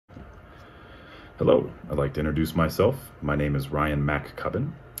Hello, I'd like to introduce myself. My name is Ryan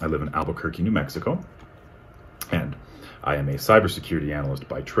MacCubbin. I live in Albuquerque, New Mexico, and I am a cybersecurity analyst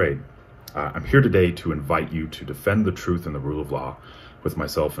by trade. I'm here today to invite you to defend the truth and the rule of law with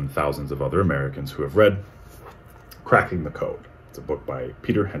myself and thousands of other Americans who have read Cracking the Code. It's a book by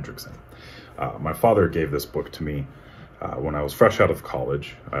Peter Hendrickson. My father gave this book to me when I was fresh out of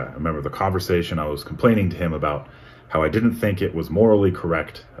college. I remember the conversation. I was complaining to him about how I didn't think it was morally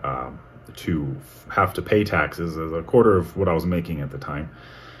correct to have to pay taxes as a quarter of what I was making at the time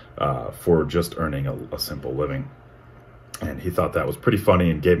for just earning a simple living. And he thought that was pretty funny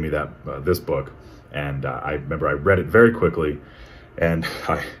and gave me this book. And I remember I read it very quickly, and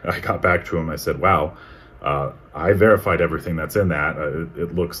I got back to him. I said, wow, I verified everything that's in that.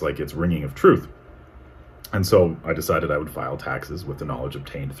 It looks like it's ringing of truth. And so I decided I would file taxes with the knowledge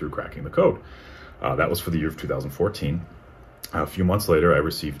obtained through Cracking the Code. That was for the year of 2014. A few months later, I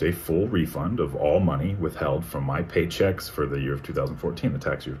received a full refund of all money withheld from my paychecks for the year of 2014, the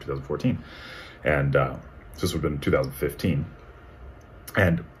tax year of 2014. And this would have been 2015.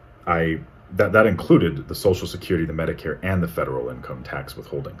 And that included the Social Security, the Medicare, and the federal income tax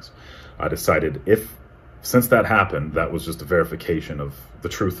withholdings. I decided since that happened, that was just a verification of the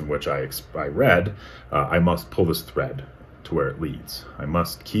truth in which I read, I must pull this thread to where it leads. I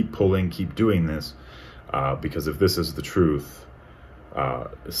must keep pulling, keep doing this, because if this is the truth,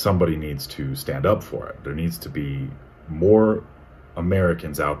 somebody needs to stand up for it. There needs to be more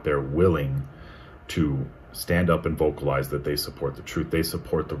Americans out there willing to stand up and vocalize that they support the truth, they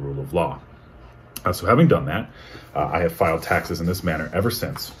support the rule of law. So having done that, I have filed taxes in this manner ever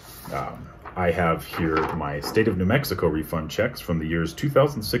since. I have here my state of New Mexico refund checks from the years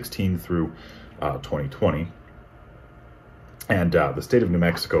 2016 through 2020. And the state of New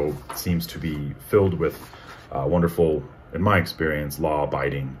Mexico seems to be filled with wonderful, in my experience,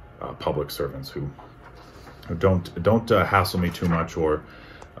 law-abiding public servants who don't hassle me too much or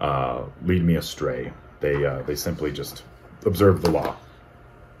lead me astray. They simply just observe the law,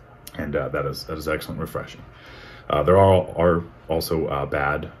 and that is excellent, refreshing. There are also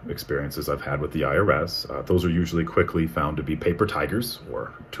bad experiences I've had with the IRS. Those are usually quickly found to be paper tigers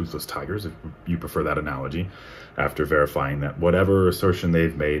or toothless tigers, if you prefer that analogy, after verifying that whatever assertion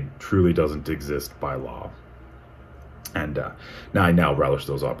they've made truly doesn't exist by law. And I now relish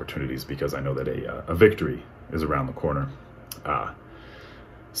those opportunities because I know that a victory is around the corner.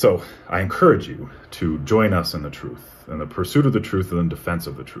 So I encourage you to join us in the truth, in the pursuit of the truth and in defense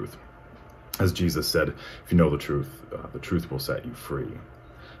of the truth. As Jesus said, if you know the truth will set you free.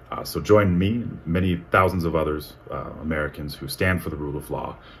 So join me and many thousands of others, Americans who stand for the rule of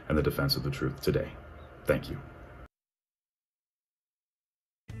law and the defense of the truth today. Thank you.